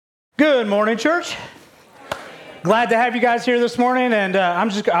Good morning, church. Glad to have you guys here this morning, and I'm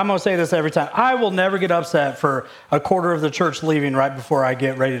going to say this every time. I will never get upset for a quarter of the church leaving right before I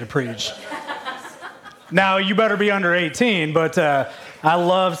get ready to preach. Now, you better be under 18, but I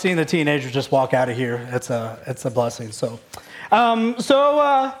love seeing the teenagers just walk out of here. It's a blessing.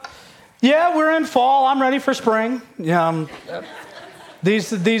 Yeah, we're in fall. I'm ready for spring.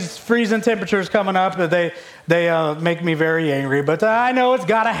 These freezing temperatures coming up, they make me very angry, but I know it's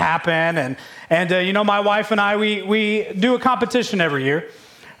got to happen. And my wife and I, we do a competition every year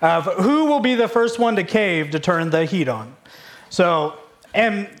of who will be the first one to cave to turn the heat on. So,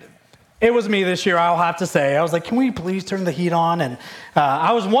 and it was me this year, I'll have to say. I was like, can we please turn the heat on? And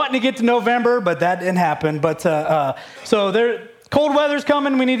I was wanting to get to November, but that didn't happen. But so cold weather's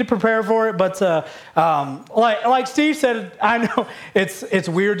coming. We need to prepare for it. But like Steve said, I know it's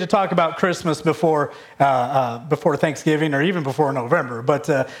weird to talk about Christmas before Thanksgiving or even before November. But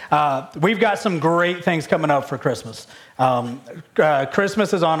we've got some great things coming up for Christmas.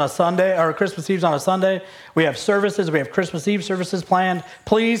 Christmas is on a Sunday, or Christmas Eve's on a Sunday. We have services. We have Christmas Eve services planned.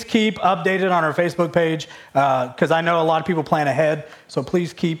 Please keep updated on our Facebook page because I know a lot of people plan ahead. So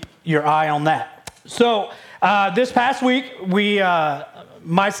please keep your eye on that. So this past week,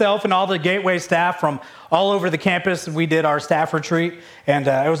 myself and all the Gateway staff from all over the campus, we did our staff retreat, and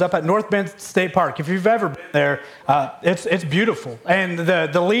it was up at North Bend State Park. If you've ever been there, it's beautiful, and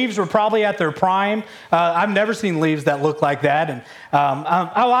the leaves were probably at their prime. I've never seen leaves that look like that, and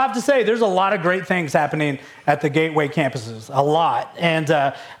I'll have to say there's a lot of great things happening at the Gateway campuses, a lot,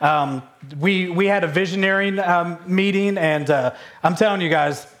 and we had a visionary meeting, and I'm telling you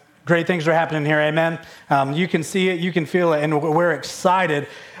guys, great things are happening here, amen. You can see it, you can feel it, and we're excited.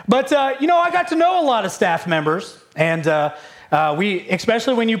 But, I got to know a lot of staff members, and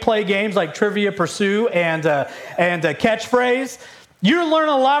especially when you play games like Trivia Pursue and Catchphrase, you learn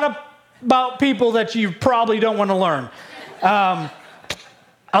a lot about people that you probably don't want to learn. A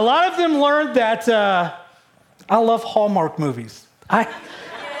lot of them learned that I love Hallmark movies. I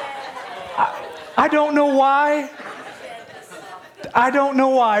don't know why. I don't know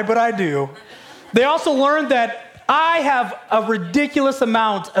why, but I do. They also learned that I have a ridiculous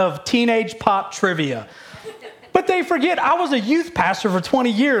amount of teenage pop trivia. But they forget I was a youth pastor for 20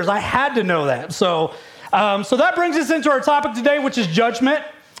 years. I had to know that. So that brings us into our topic today, which is judgment.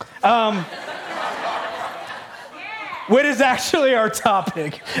 What is actually our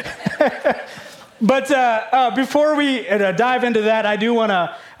topic? But before we dive into that, I do want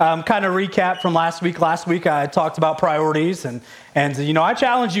to kind of recap from last week. Last week, I talked about priorities, and I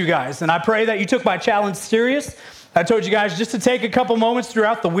challenged you guys, and I pray that you took my challenge serious. I told you guys just to take a couple moments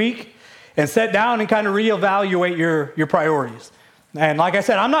throughout the week and sit down and kind of reevaluate your priorities. And like I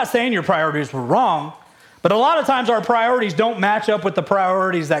said, I'm not saying your priorities were wrong, but a lot of times our priorities don't match up with the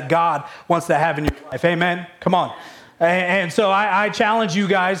priorities that God wants to have in your life. Amen? Come on. And so I challenge you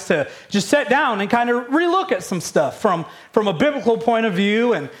guys to just sit down and kind of relook at some stuff from a biblical point of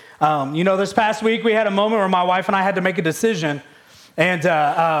view. And, this past week we had a moment where my wife and I had to make a decision.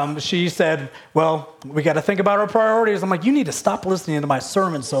 And she said, well, we got to think about our priorities. I'm like, you need to stop listening to my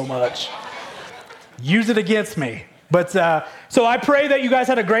sermon so much. Use it against me. But so I pray that you guys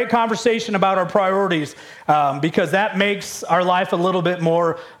had a great conversation about our priorities because that makes our life a little bit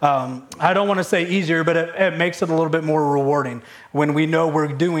more, I don't want to say easier, but it makes it a little bit more rewarding when we know we're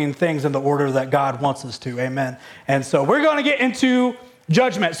doing things in the order that God wants us to. Amen. And so we're going to get into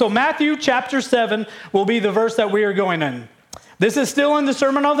judgment. So Matthew chapter 7 will be the verse that we are going in. This is still in the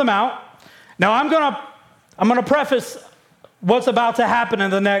Sermon on the Mount. Now I'm going to preface what's about to happen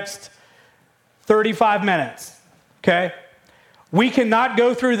in the next 35 minutes. Okay? We cannot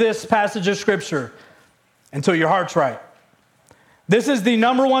go through this passage of Scripture until your heart's right. This is the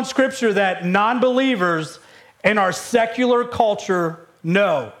number one Scripture that non-believers in our secular culture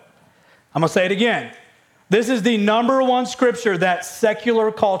know. I'm going to say it again. This is the number one Scripture that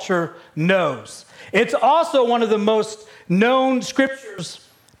secular culture knows. It's also one of the most known Scriptures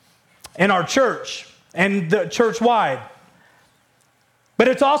in our church and the church-wide. But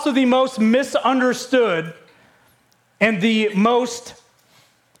it's also the most misunderstood and the most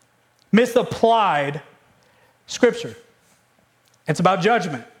misapplied Scripture. It's about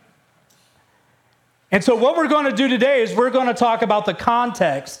judgment. And so what we're going to do today is we're going to talk about the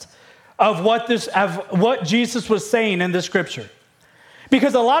context of what Jesus was saying in this Scripture.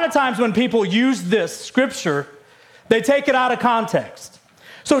 Because a lot of times when people use this Scripture, they take it out of context.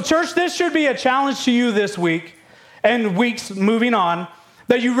 So church, this should be a challenge to you this week and weeks moving on,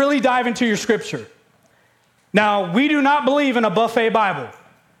 that you really dive into your Scripture. Now, we do not believe in a buffet Bible.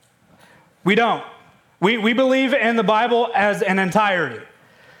 We don't. We believe in the Bible as an entirety.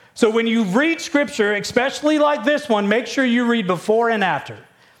 So when you read scripture, especially like this one, make sure you read before and after.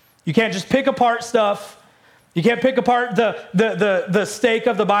 You can't just pick apart stuff. You can't pick apart the steak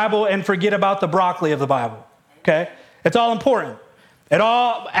of the Bible and forget about the broccoli of the Bible, okay? It's all important. It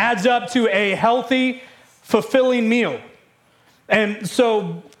all adds up to a healthy, fulfilling meal. And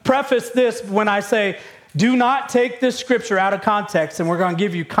so preface this when I say, do not take this scripture out of context, and we're going to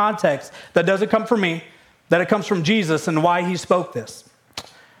give you context that doesn't come from me, that it comes from Jesus and why he spoke this.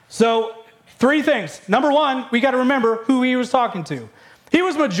 So 3 things. Number 1, we got to remember who he was talking to. He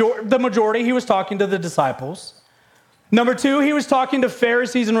was the majority. He was talking to the disciples. Number 2, he was talking to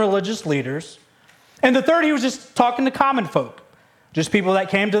Pharisees and religious leaders. And the 3rd, he was just talking to common folk, just people that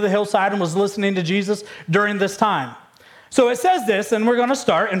came to the hillside and was listening to Jesus during this time. So it says this, and we're going to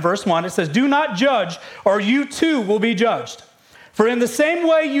start in verse 1. It says, do not judge, or you too will be judged. For in the same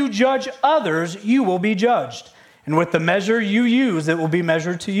way you judge others, you will be judged. And with the measure you use, it will be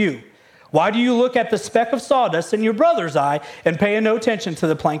measured to you. Why do you look at the speck of sawdust in your brother's eye and pay no attention to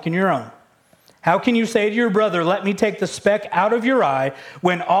the plank in your own? How can you say to your brother, let me take the speck out of your eye,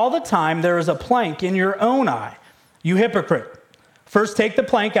 when all the time there is a plank in your own eye? You hypocrite. First take the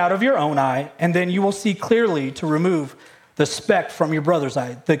plank out of your own eye, and then you will see clearly to remove the speck from your brother's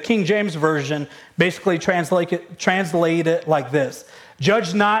eye. The King James Version basically translate it like this.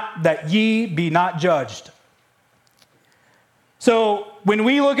 Judge not, that ye be not judged. So when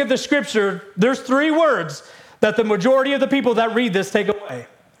we look at the scripture, there's 3 words that the majority of the people that read this take away.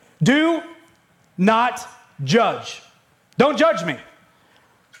 Do not judge. Don't judge me.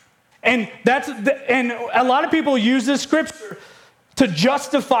 And a lot of people use this scripture to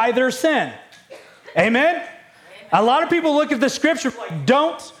justify their sin. Amen? A lot of people look at the scripture like,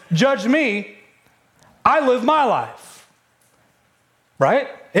 don't judge me. I live my life. Right?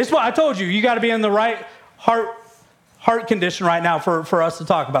 It's what I told you. You got to be in the right heart condition right now for us to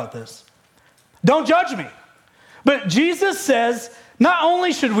talk about this. Don't judge me. But Jesus says, not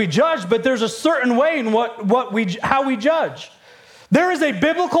only should we judge, but there's a certain way in how we judge. There is a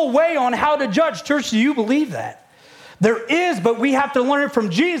biblical way on how to judge. Church, do you believe that? There is, but we have to learn it from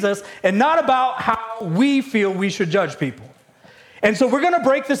Jesus and not about how we feel we should judge people. And so we're going to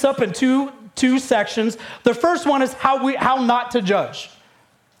break this up in two sections. The first one is how not to judge.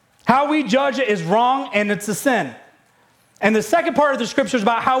 How we judge is wrong and it's a sin. And the second part of the scripture is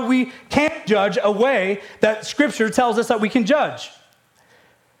about how we can't judge a way that scripture tells us that we can judge.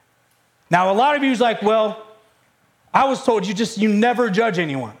 Now, a lot of you is like, well, I was told you never judge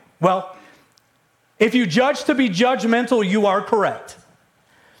anyone. Well, if you judge to be judgmental, you are correct.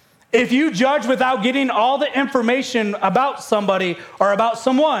 If you judge without getting all the information about somebody or about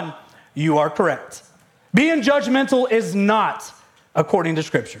someone, you are correct. Being judgmental is not according to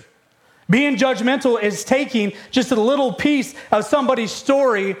scripture. Being judgmental is taking just a little piece of somebody's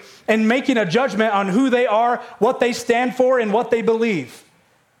story and making a judgment on who they are, what they stand for, and what they believe.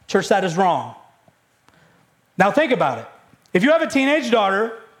 Church, that is wrong. Now think about it. If you have a teenage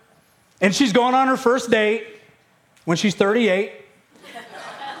daughter and she's going on her first date when she's 38,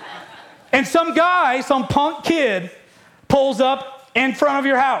 and some punk kid pulls up in front of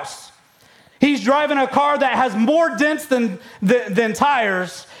your house. He's driving a car that has more dents than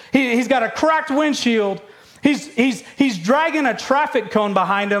tires. He's got a cracked windshield. He's dragging a traffic cone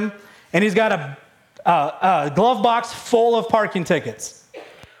behind him, and he's got a glove box full of parking tickets.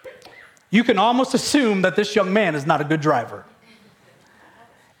 You can almost assume that this young man is not a good driver.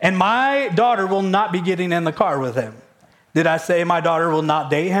 And my daughter will not be getting in the car with him. Did I say my daughter will not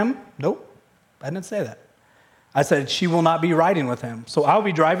date him? Nope, I didn't say that. I said she will not be riding with him. So I'll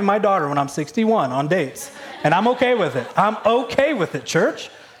be driving my daughter when I'm 61 on dates. And I'm okay with it. I'm okay with it, church.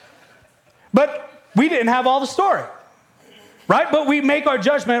 But we didn't have all the story, right? But we make our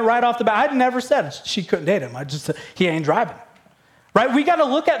judgment right off the bat. I never said she couldn't date him. I just said he ain't driving, right? We got to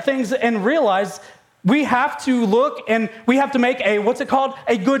look at things and realize we have to look and we have to make a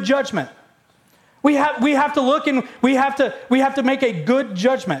good judgment. We have to look and we have to make a good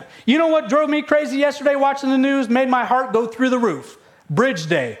judgment. You know what drove me crazy yesterday watching the news, made my heart go through the roof? Bridge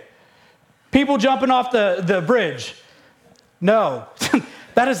Day. People jumping off the bridge. No,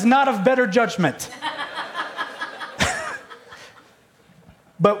 that is not of better judgment.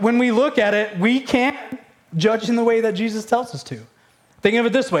 But when we look at it, we can't judge in the way that Jesus tells us to. Think of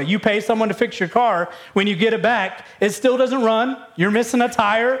it this way. You pay someone to fix your car. When you get it back, it still doesn't run. You're missing a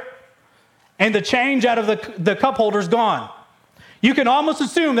tire. And the change out of the cup holder is gone. You can almost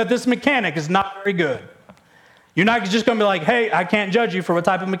assume that this mechanic is not very good. You're not just going to be like, hey, I can't judge you for what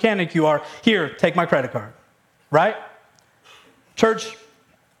type of mechanic you are. Here, take my credit card. Right? Church,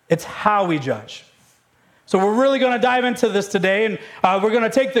 it's how we judge. So we're really going to dive into this today, and we're going to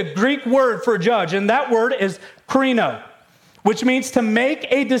take the Greek word for judge, and that word is krino, which means to make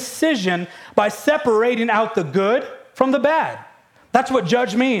a decision by separating out the good from the bad. That's what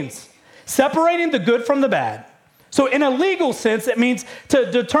judge means, separating the good from the bad. So in a legal sense, it means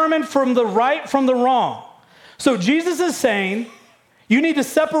to determine from the right from the wrong. So Jesus is saying, you need to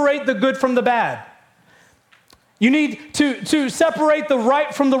separate the good from the bad. You need to separate the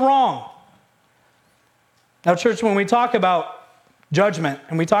right from the wrong. Now, church, when we talk about judgment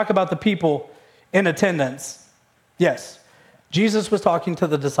and we talk about the people in attendance, yes, Jesus was talking to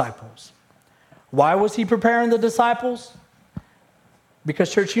the disciples. Why was he preparing the disciples?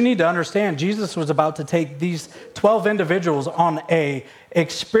 Because, church, you need to understand, Jesus was about to take these 12 individuals on a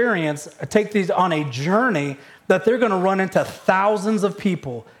experience, take these on a journey that they're going to run into thousands of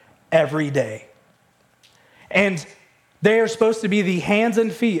people every day. And they are supposed to be the hands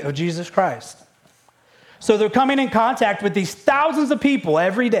and feet of Jesus Christ. So they're coming in contact with these thousands of people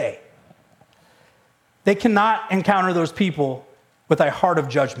every day. They cannot encounter those people with a heart of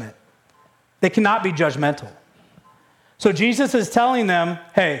judgment. They cannot be judgmental. So Jesus is telling them,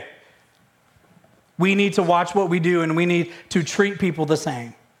 hey, we need to watch what we do and we need to treat people the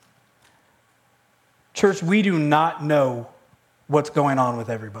same. Church, we do not know what's going on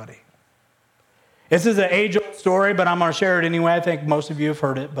with everybody. This is an age-old story, but I'm going to share it anyway. I think most of you have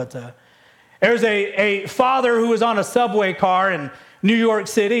heard it, but there's a father who was on a subway car in New York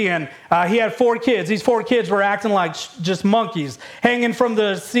City, and he had 4 kids. These 4 kids were acting like just monkeys, hanging from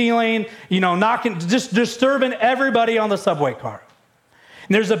the ceiling, knocking, just disturbing everybody on the subway car.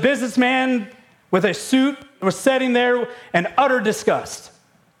 And there's a businessman with a suit was sitting there in utter disgust,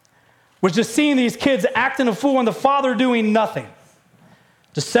 was just seeing these kids acting a fool and the father doing nothing,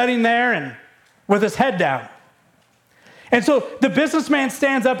 just sitting there and with his head down. And so the businessman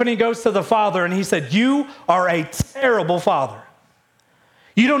stands up and he goes to the father and he said, "You are a terrible father.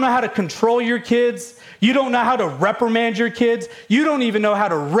 You don't know how to control your kids. You don't know how to reprimand your kids. You don't even know how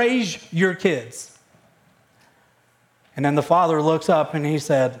to raise your kids." And then the father looks up and he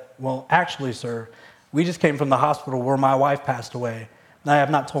said, "Well, actually, sir, we just came from the hospital where my wife passed away, and I have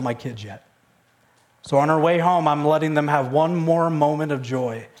not told my kids yet. So on our way home, I'm letting them have one more moment of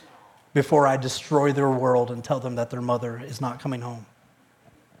joy before I destroy their world and tell them that their mother is not coming home."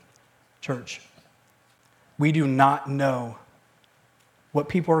 Church, we do not know what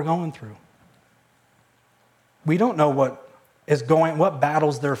people are going through. We don't know what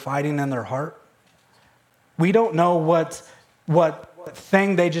battles they're fighting in their heart. We don't know what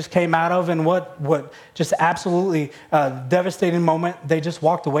thing they just came out of and what just absolutely devastating moment they just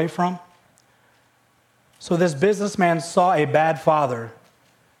walked away from. So this businessman saw a bad father,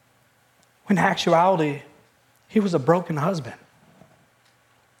 when in actuality, he was a broken husband.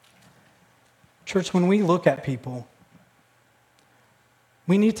 Church, when we look at people,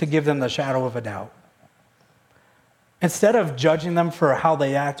 we need to give them the shadow of a doubt. Instead of judging them for how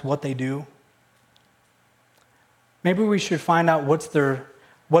they act, what they do, maybe we should find out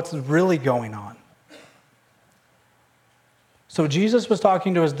what's really going on. So Jesus was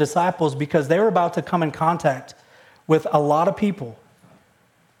talking to his disciples because they were about to come in contact with a lot of people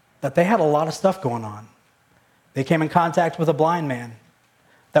that they had a lot of stuff going on. They came in contact with a blind man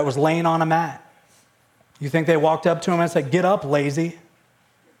that was laying on a mat. You think they walked up to him and said, "Get up, lazy"?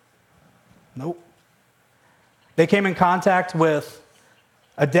 Nope. They came in contact with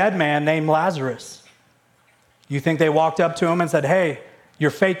a dead man named Lazarus. You think they walked up to him and said, "Hey,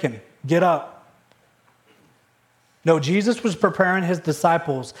 you're faking, get up"? No, Jesus was preparing his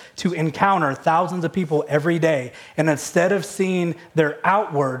disciples to encounter thousands of people every day. And instead of seeing their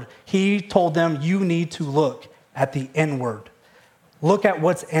outward, he told them, you need to look at the inward. Look at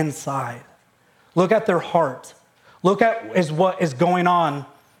what's inside. Look at their heart. Look at what is going on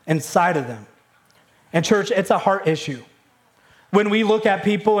inside of them. And church, it's a heart issue. When we look at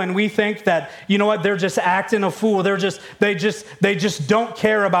people and we think that, you know what, they're just acting a fool. They just don't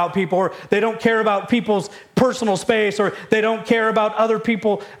care about people, or they don't care about people's personal space, or they don't care about other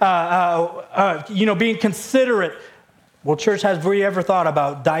people, being considerate. Well, church, have we ever thought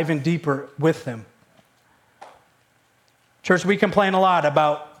about diving deeper with them? Church, we complain a lot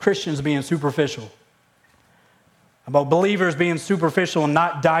about Christians being superficial, about believers being superficial and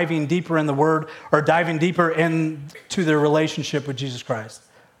not diving deeper in the Word or diving deeper into their relationship with Jesus Christ.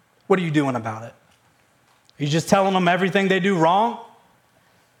 What are you doing about it? Are you just telling them everything they do wrong?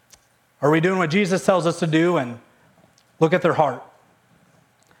 Are we doing what Jesus tells us to do and look at their heart?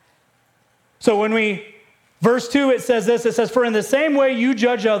 So verse 2, it says this, it says, "For in the same way you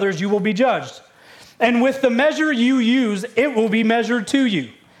judge others, you will be judged. And with the measure you use, it will be measured to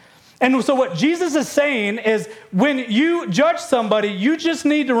you. And so what Jesus is saying is when you judge somebody, you just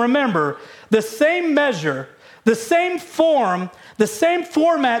need to remember the same measure, the same form, the same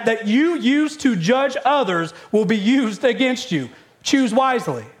format that you use to judge others will be used against you. Choose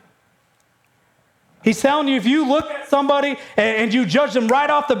wisely. He's telling you if you look at somebody and you judge them right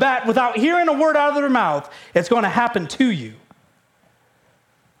off the bat without hearing a word out of their mouth, it's going to happen to you.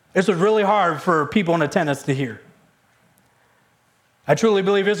 This is really hard for people in attendance to hear. I truly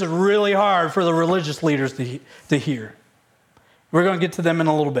believe this is really hard for the religious leaders to hear. We're going to get to them in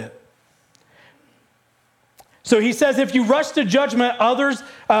a little bit. So he says, if you rush to judgment,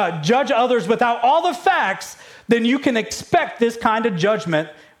 judge others without all the facts, then you can expect this kind of judgment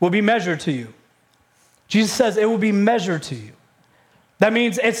will be measured to you. Jesus says it will be measured to you. That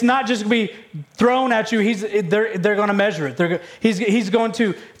means it's not just going to be thrown at you. They're going to measure it. He's going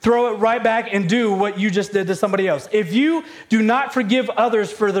to throw it right back and do what you just did to somebody else. If you do not forgive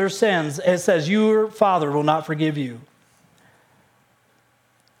others for their sins, it says your Father will not forgive you.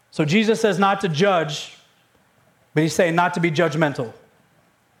 So Jesus says not to judge, but he's saying not to be judgmental.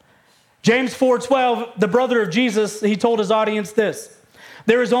 James 4:12, the brother of Jesus, he told his audience this: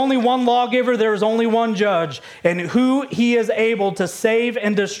 there is only one lawgiver, there is only one judge, and who he is able to save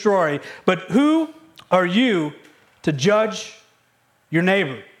and destroy. But who are you to judge your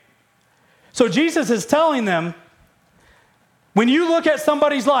neighbor? So Jesus is telling them, when you look at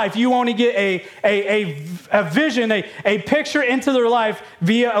somebody's life, you only get a vision, a picture into their life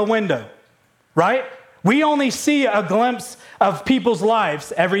via a window, right? We only see a glimpse of people's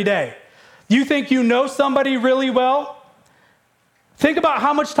lives every day. You think you know somebody really well? Think about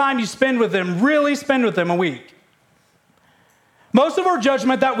how much time you really spend with them a week. Most of our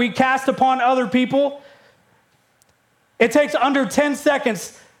judgment that we cast upon other people, it takes under 10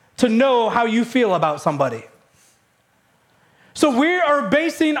 seconds to know how you feel about somebody. So we are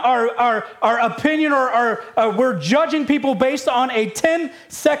basing our opinion or we're judging people based on a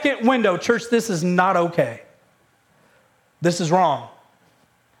 10-second window. Church, this is not okay. This is wrong.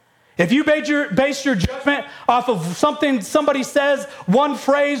 If you base your judgment off of something somebody says, one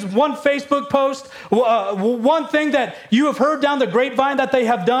phrase, one Facebook post, one thing that you have heard down the grapevine that they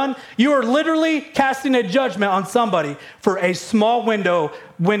have done, you are literally casting a judgment on somebody for a small window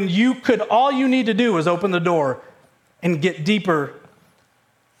when all you need to do is open the door and get deeper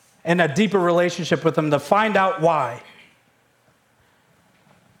in a deeper relationship with them to find out why.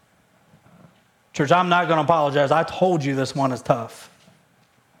 Church, I'm not going to apologize. I told you this one is tough.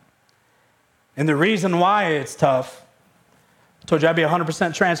 And the reason why it's tough, I told you I'd be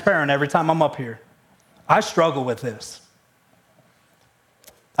 100% transparent every time I'm up here. I struggle with this.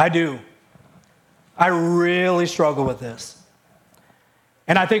 I do. I really struggle with this.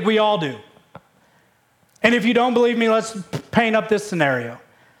 And I think we all do. And if you don't believe me, let's paint up this scenario.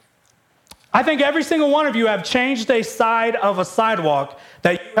 I think every single one of you have changed a side of a sidewalk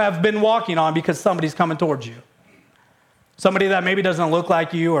that you have been walking on because somebody's coming towards you. Somebody that maybe doesn't look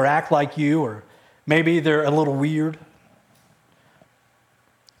like you or act like you, or maybe they're a little weird.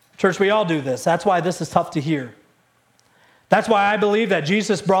 Church, we all do this. That's why this is tough to hear. That's why I believe that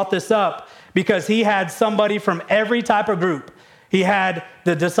Jesus brought this up, because he had somebody from every type of group. He had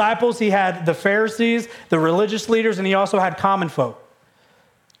the disciples, he had the Pharisees, the religious leaders, and he also had common folk.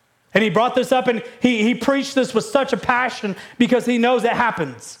 And he brought this up and he preached this with such a passion because he knows it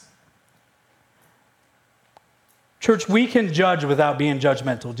happens. Church, we can judge without being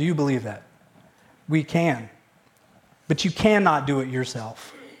judgmental. Do you believe that? We can. But you cannot do it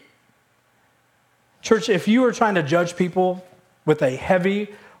yourself. Church, if you are trying to judge people with a heavy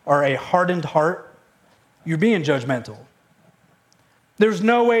or a hardened heart, you're being judgmental. There's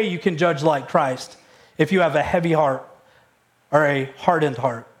no way you can judge like Christ if you have a heavy heart or a hardened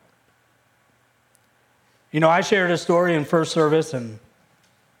heart. You know, I shared a story in first service, and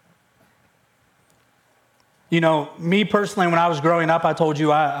you know, me personally, when I was growing up, I told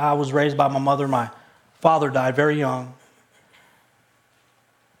you I was raised by my mother. My father died very young.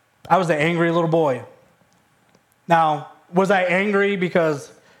 I was an angry little boy. Now, was I angry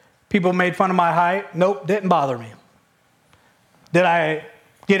because people made fun of my height? Nope, didn't bother me. Did I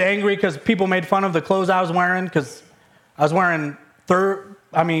get angry because people made fun of the clothes I was wearing? Because I was wearing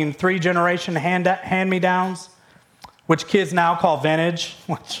three-generation hand-me-downs, which kids now call vintage,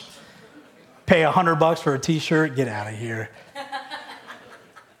 which pay $100 for a t-shirt, get out of here.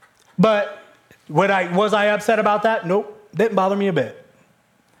 But was I upset about that? Nope, didn't bother me a bit.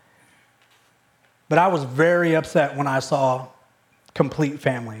 But I was very upset when I saw complete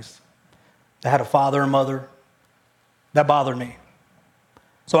families that had a father and mother. That bothered me.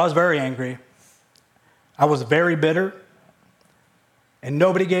 So I was very angry. I was very bitter. And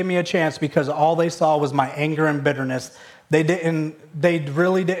nobody gave me a chance because all they saw was my anger and bitterness. They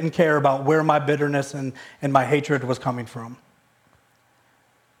really didn't care about where my bitterness and my hatred was coming from.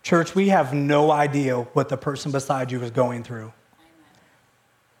 Church, we have no idea what the person beside you is going through.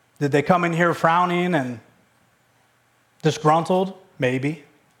 Did they come in here frowning and disgruntled? Maybe.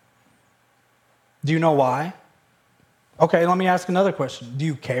 Do you know why? Okay, let me ask another question. Do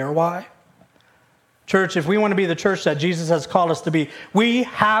you care why? Church, if we want to be the church that Jesus has called us to be, we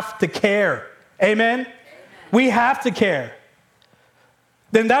have to care. Amen? We have to care.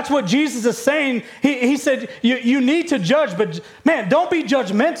 Then that's what Jesus is saying. He said, you need to judge, but man, don't be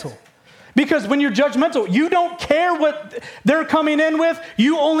judgmental. Because when you're judgmental, you don't care what they're coming in with.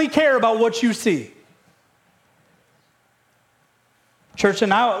 You only care about what you see. Church,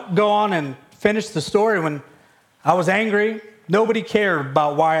 and I'll go on and finish the story. When I was angry, nobody cared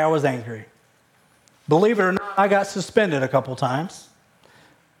about why I was angry. Believe it or not, I got suspended a couple times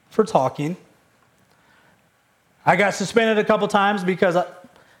for talking. I got suspended a couple times because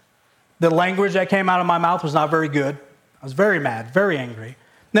the language that came out of my mouth was not very good. I was very mad, very angry.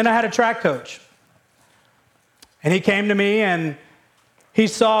 Then I had a track coach. And he came to me and he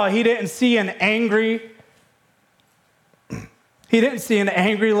didn't see an angry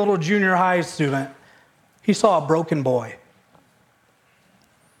little junior high student. He saw a broken boy.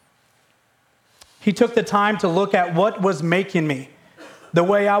 He took the time to look at what was making me the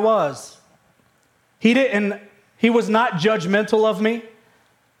way I was. He was not judgmental of me,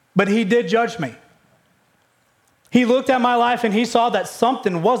 but he did judge me. He looked at my life and he saw that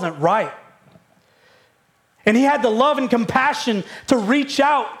something wasn't right. And he had the love and compassion to reach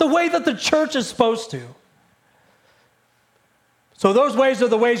out the way that the church is supposed to. So those ways are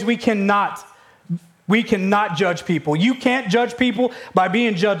the ways we cannot judge people. You can't judge people by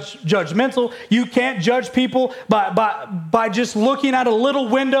being judgmental. You can't judge people by just looking at a little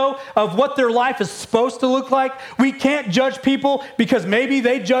window of what their life is supposed to look like. We can't judge people because maybe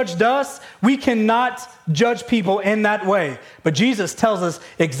they judged us. We cannot judge people in that way. But Jesus tells us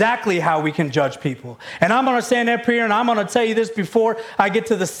exactly how we can judge people. And I'm going to stand up here and I'm going to tell you this before I get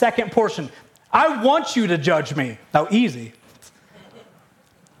to the second portion. I want you to judge me. Now, easy.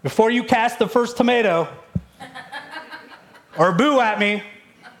 Before you cast the first tomato or boo at me,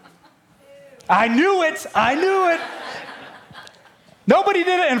 I knew it. Nobody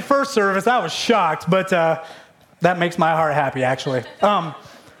did it in first service. I was shocked, but that makes my heart happy, actually. But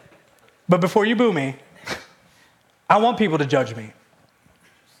before you boo me, I want people to judge me.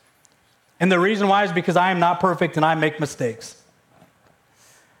 And the reason why is because I am not perfect and I make mistakes.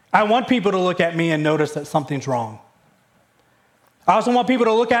 I want people to look at me and notice that something's wrong. I also want people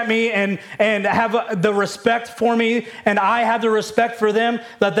to look at me and have the respect for me, and I have the respect for them,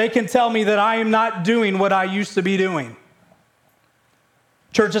 that they can tell me that I am not doing what I used to be doing.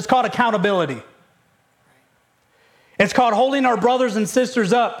 Church, it's called accountability. It's called holding our brothers and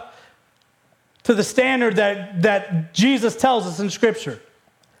sisters up to the standard that Jesus tells us in Scripture.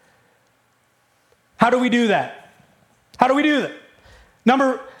 How do we do that? How do we do that?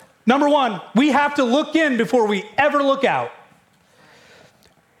 Number one, we have to look in before we ever look out.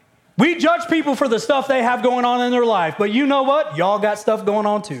 We judge people for the stuff they have going on in their life, but you know what? Y'all got stuff going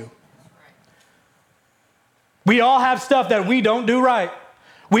on too. We all have stuff that we don't do right.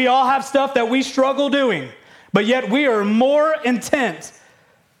 We all have stuff that we struggle doing, but yet we are more intent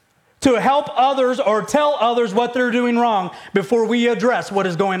to help others or tell others what they're doing wrong before we address what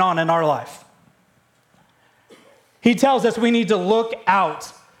is going on in our life. He tells us we need to look in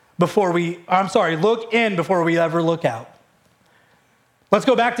before we ever look out. Let's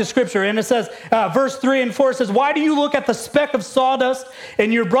go back to Scripture, and it says, verse 3 and 4 says, "Why do you look at the speck of sawdust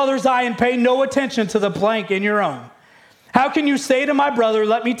in your brother's eye and pay no attention to the plank in your own? How can you say to my brother,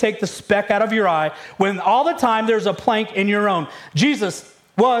 let me take the speck out of your eye, when all the time there's a plank in your own?" Jesus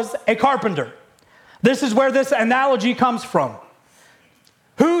was a carpenter. This is where this analogy comes from.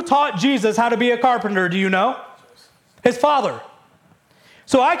 Who taught Jesus how to be a carpenter, do you know? His father.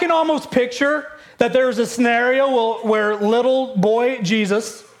 So I can almost picture that there was a scenario where little boy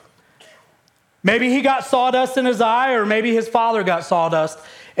Jesus, maybe he got sawdust in his eye, or maybe his father got sawdust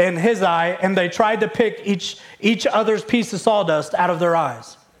in his eye, and they tried to pick each other's piece of sawdust out of their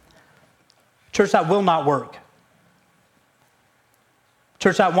eyes. Church, that will not work.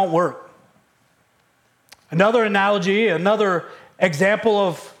 Church, that won't work. Another analogy, another example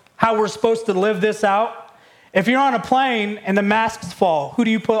of how we're supposed to live this out. If you're on a plane and the masks fall, who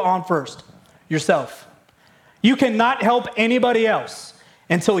do you put on first? Yourself. You cannot help anybody else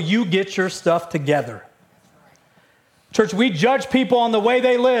until you get your stuff together. Church, we judge people on the way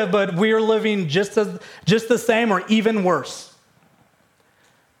they live, but we are living just the same or even worse.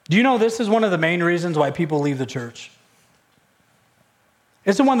 Do you know this is one of the main reasons why people leave the church?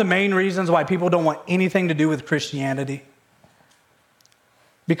 It's one of the main reasons why people don't want anything to do with Christianity.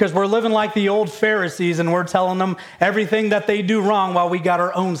 Because we're living like the old Pharisees and we're telling them everything that they do wrong while we got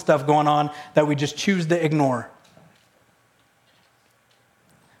our own stuff going on that we just choose to ignore.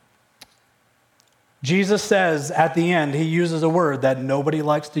 Jesus says at the end, he uses a word that nobody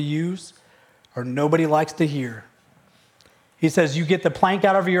likes to use or nobody likes to hear. He says, you get the plank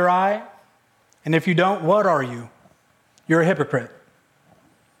out of your eye, and if you don't, what are you? You're a hypocrite.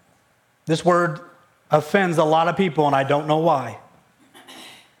 This word offends a lot of people, and I don't know why.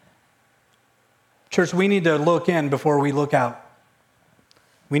 Church, we need to look in before we look out.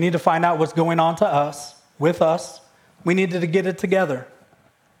 We need to find out what's going on to us, with us. We need to get it together.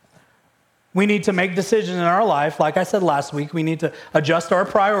 We need to make decisions in our life. Like I said last week, we need to adjust our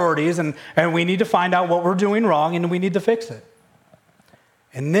priorities, and we need to find out what we're doing wrong, and we need to fix it.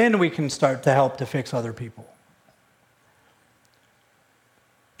 And then we can start to help to fix other people.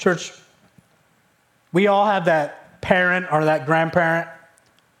 Church, we all have that parent or that grandparent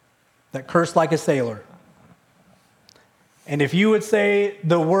that cursed like a sailor. And if you would say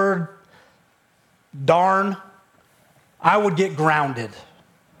the word darn, I would get grounded.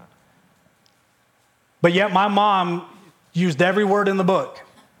 But yet my mom used every word in the book.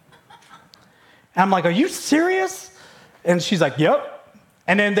 And I'm like, are you serious? And she's like, yep.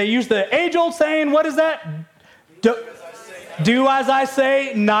 And then they use the age-old saying, what is that? Do as I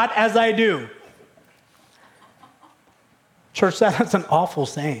say, not as I do. Church, that's an awful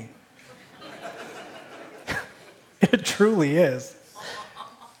saying. It truly is.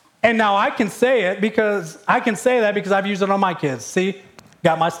 And now I can say that because I've used it on my kids. See,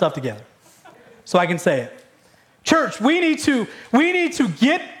 got my stuff together. So I can say it. Church, we need to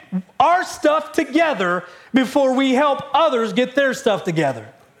get our stuff together before we help others get their stuff together.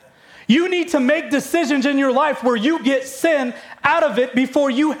 You need to make decisions in your life where you get sin out of it before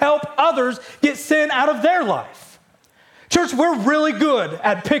you help others get sin out of their life. Church, we're really good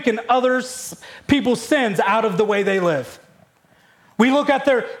at picking people's sins out of the way they live. We look at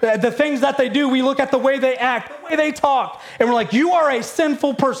the things that they do. We look at the way they act, the way they talk. And we're like, you are a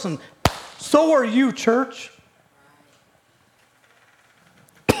sinful person. So are you, church.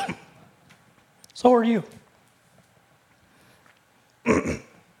 So are you.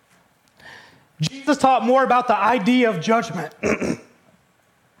 Jesus taught more about the idea of judgment.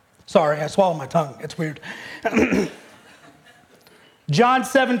 Sorry, I swallowed my tongue. It's weird. John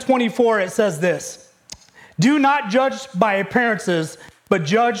 7:24, it says this: do not judge by appearances, but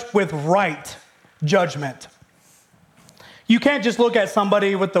judge with right judgment. You can't just look at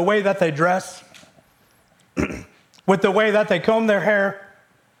somebody with the way that they dress, with the way that they comb their hair.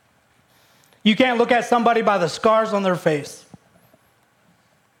 You can't look at somebody by the scars on their face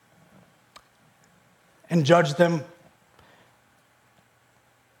and judge them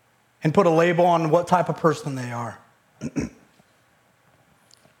and put a label on what type of person they are.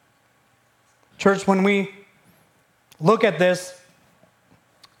 Church, when we look at this,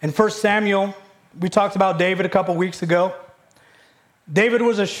 in 1 Samuel, we talked about David a couple weeks ago. David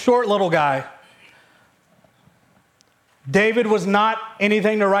was a short little guy. David was not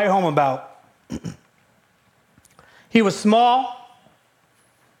anything to write home about. He was small.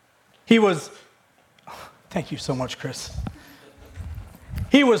 Thank you so much, Chris.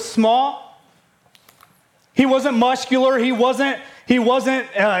 He was small. He wasn't muscular. He wasn't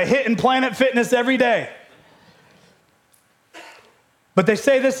hitting Planet Fitness every day. But they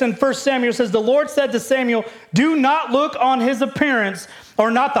say this in 1 Samuel, it says, the Lord said to Samuel, do not look on his appearance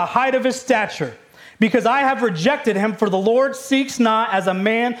or not the height of his stature, because I have rejected him, for the Lord seeks not as a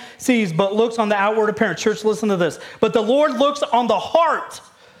man sees, but looks on the outward appearance. Church, listen to this. But the Lord looks on the heart.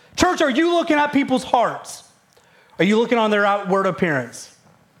 Church, are you looking at people's hearts? Are you looking on their outward appearance?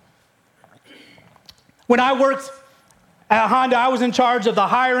 When I worked at Honda, I was in charge of the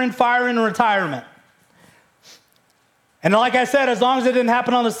hiring, firing, and retirement. And like I said, as long as it didn't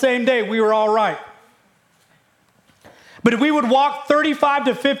happen on the same day, we were all right. But we would walk 35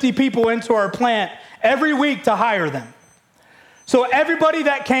 to 50 people into our plant every week to hire them. So everybody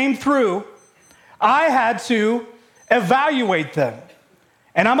that came through, I had to evaluate them.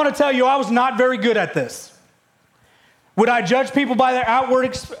 And I'm going to tell you, I was not very good at this. Would I judge people by their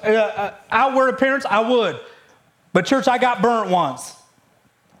outward appearance? I would. But church, I got burnt once.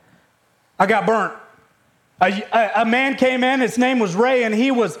 I got burnt. A man came in, his name was Ray, and he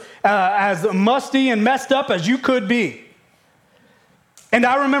was as musty and messed up as you could be. And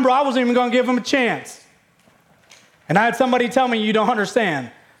I remember I wasn't even going to give him a chance. And I had somebody tell me, you don't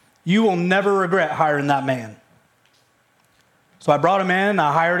understand. You will never regret hiring that man. So I brought him in,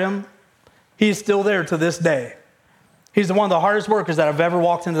 I hired him. He's still there to this day. He's one of the hardest workers that I've ever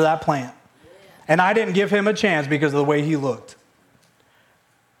walked into that plant. And I didn't give him a chance because of the way he looked.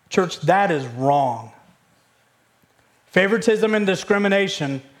 Church, that is wrong. Favoritism and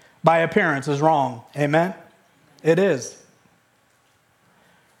discrimination by appearance is wrong. Amen? It is.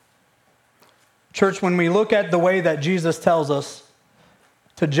 Church, when we look at the way that Jesus tells us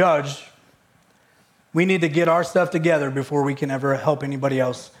to judge, we need to get our stuff together before we can ever help anybody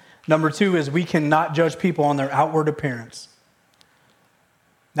else. Number 2 is we cannot judge people on their outward appearance.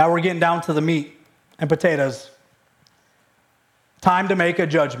 Now we're getting down to the meat and potatoes. Time to make a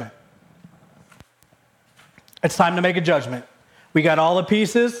judgment. It's time to make a judgment. We got all the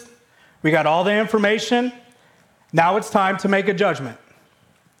pieces. We got all the information. Now it's time to make a judgment.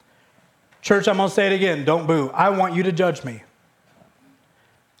 Church, I'm going to say it again. Don't boo. I want you to judge me.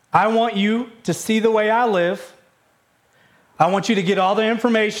 I want you to see the way I live. I want you to get all the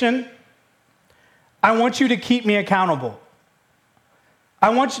information. I want you to keep me accountable. I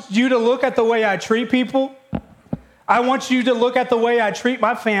want you to look at the way I treat people. I want you to look at the way I treat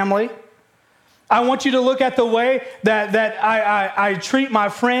my family. I want you to look at the way that I treat my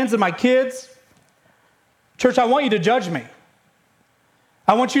friends and my kids. Church, I want you to judge me.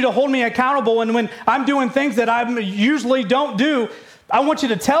 I want you to hold me accountable. And when I'm doing things that I usually don't do, I want you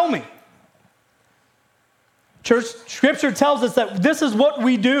to tell me. Church, Scripture tells us that this is what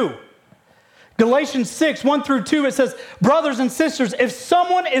we do. Galatians 6, 1 through 2, it says, brothers and sisters, if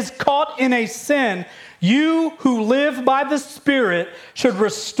someone is caught in a sin, you who live by the Spirit should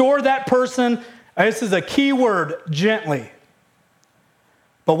restore that person, this is a key word, gently.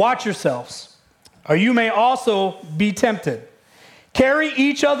 But watch yourselves, or you may also be tempted. Carry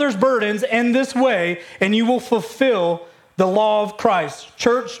each other's burdens in this way, and you will fulfill the law of Christ.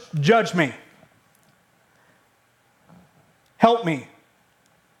 Church, judge me. Help me.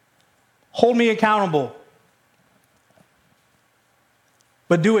 Hold me accountable.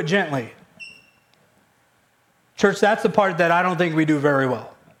 But do it gently. Church, that's the part that I don't think we do very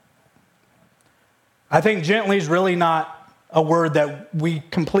well. I think gently is really not a word that we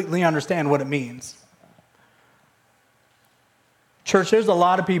completely understand what it means. Church, there's a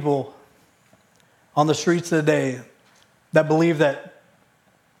lot of people on the streets today that believe that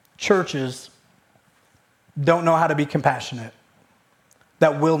churches don't know how to be compassionate.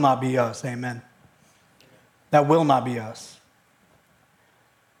 That will not be us, amen. That will not be us.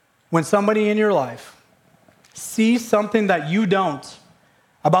 When somebody in your life sees something that you don't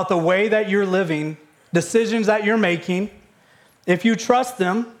about the way that you're living, decisions that you're making, if you trust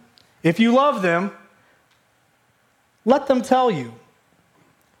them, if you love them, let them tell you.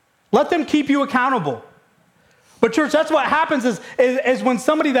 Let them keep you accountable. But church, that's what happens is when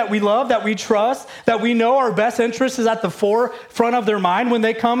somebody that we love, that we trust, that we know our best interest is at the forefront of their mind, when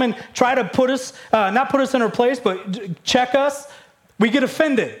they come and try to put us, not put us in our place, but check us, we get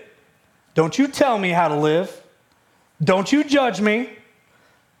offended. Don't you tell me how to live. Don't you judge me.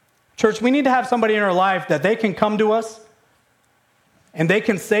 Church, we need to have somebody in our life that they can come to us and they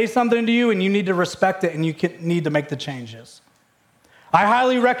can say something to you and you need to respect it and you need to make the changes. I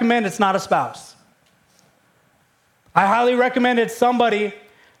highly recommend it's not a spouse. I highly recommend it's somebody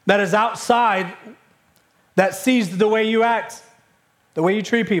that is outside that sees the way you act, the way you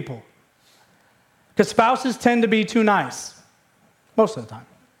treat people. Because spouses tend to be too nice most of the time.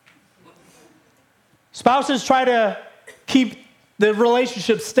 Spouses try to keep the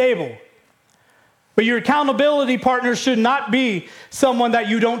relationship stable. But your accountability partner should not be someone that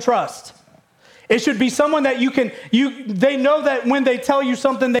you don't trust. It should be someone that they know that when they tell you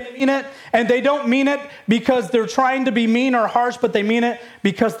something, they mean it, and they don't mean it because they're trying to be mean or harsh, but they mean it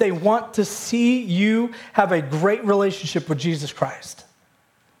because they want to see you have a great relationship with Jesus Christ.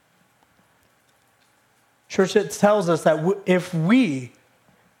 Church, it tells us that if we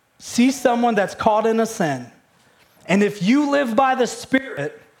see someone that's caught in a sin, and if you live by the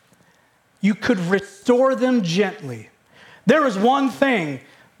Spirit, you could restore them gently. There is one thing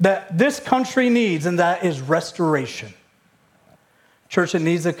that this country needs, and that is restoration. Church, it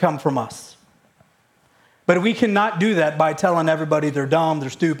needs to come from us. But we cannot do that by telling everybody they're dumb, they're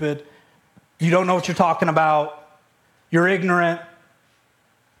stupid, you don't know what you're talking about, you're ignorant.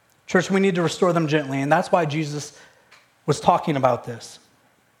 Church, we need to restore them gently, and that's why Jesus was talking about this.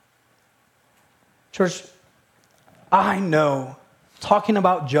 Church, I know talking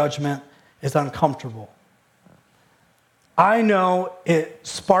about judgment is uncomfortable. I know it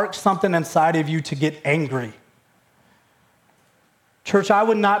sparks something inside of you to get angry. Church, I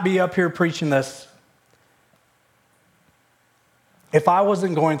would not be up here preaching this if I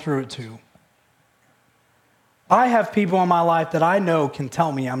wasn't going through it too. I have people in my life that I know can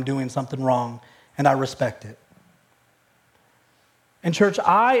tell me I'm doing something wrong, and I respect it. And church,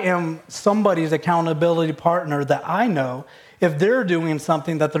 I am somebody's accountability partner that I know if they're doing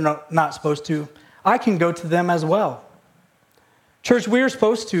something that they're not supposed to, I can go to them as well. Church, we are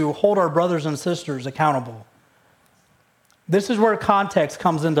supposed to hold our brothers and sisters accountable. This is where context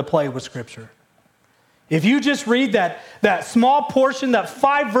comes into play with Scripture. If you just read that small portion, that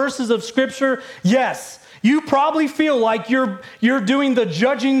 5 verses of Scripture, yes, you probably feel like you're doing the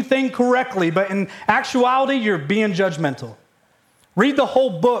judging thing correctly, but in actuality, you're being judgmental. Read the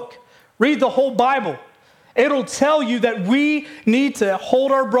whole book. Read the whole Bible. It'll tell you that we need to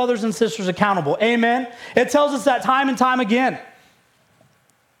hold our brothers and sisters accountable. Amen? It tells us that time and time again.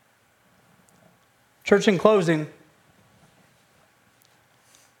 Church, in closing,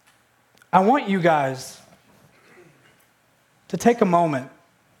 I want you guys to take a moment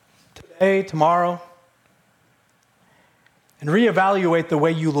today, tomorrow, and reevaluate the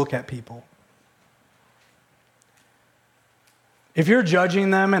way you look at people. If you're judging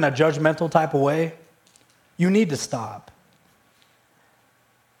them in a judgmental type of way, you need to stop.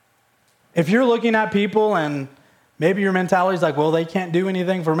 If you're looking at people and maybe your mentality is like, well, they can't do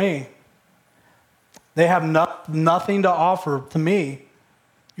anything for me. They have nothing to offer to me.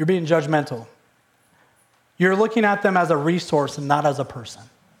 You're being judgmental. You're looking at them as a resource and not as a person.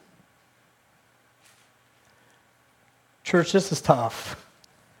 Church, this is tough.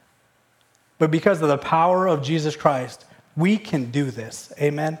 But because of the power of Jesus Christ, we can do this.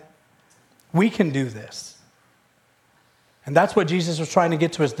 Amen? We can do this. And that's what Jesus was trying to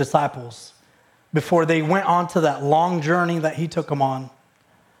get to his disciples before they went on to that long journey that he took them on.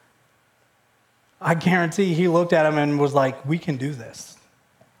 I guarantee he looked at them and was like, we can do this.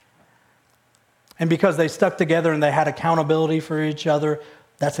 And because they stuck together and they had accountability for each other,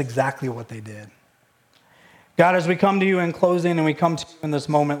 that's exactly what they did. God, as we come to you in closing and we come to you in this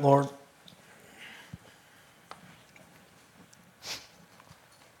moment, Lord,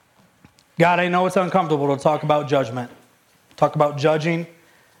 God, I know it's uncomfortable to talk about judgment, talk about judging,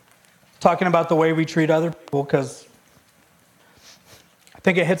 talking about the way we treat other people, because I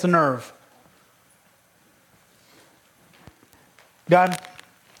think it hits a nerve. God,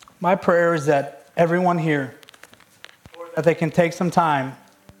 my prayer is that everyone here, that they can take some time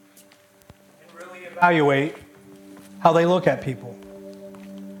and really evaluate how they look at people.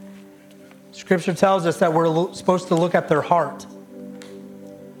 Scripture tells us that we're supposed to look at their heart.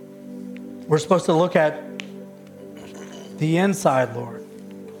 We're supposed to look at the inside, Lord.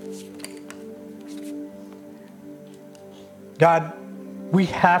 God, we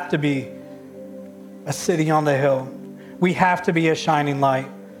have to be a city on the hill. We have to be a shining light,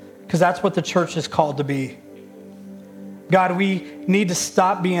 because that's what the church is called to be. God, we need to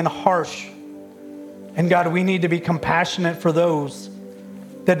stop being harsh. And God, we need to be compassionate for those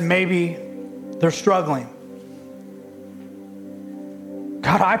that maybe they're struggling.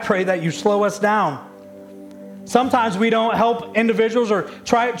 God, I pray that you slow us down. Sometimes we don't help individuals or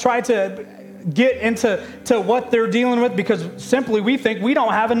try to get into what they're dealing with because simply we think we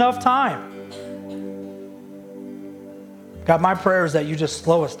don't have enough time. God, my prayer is that you just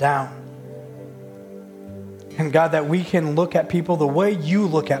slow us down. And God, that we can look at people the way you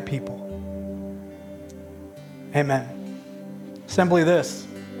look at people. Amen. Simply this.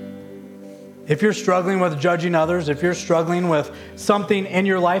 If you're struggling with judging others, if you're struggling with something in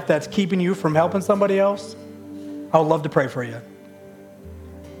your life that's keeping you from helping somebody else, I would love to pray for you.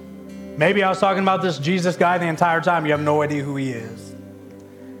 Maybe I was talking about this Jesus guy the entire time. You have no idea who he is.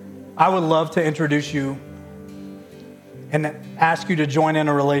 I would love to introduce you and ask you to join in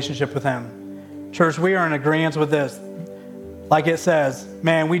a relationship with him. Church, we are in agreement with this. Like it says,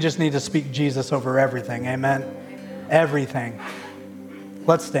 man, we just need to speak Jesus over everything. Amen? Everything.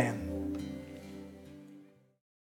 Let's stand.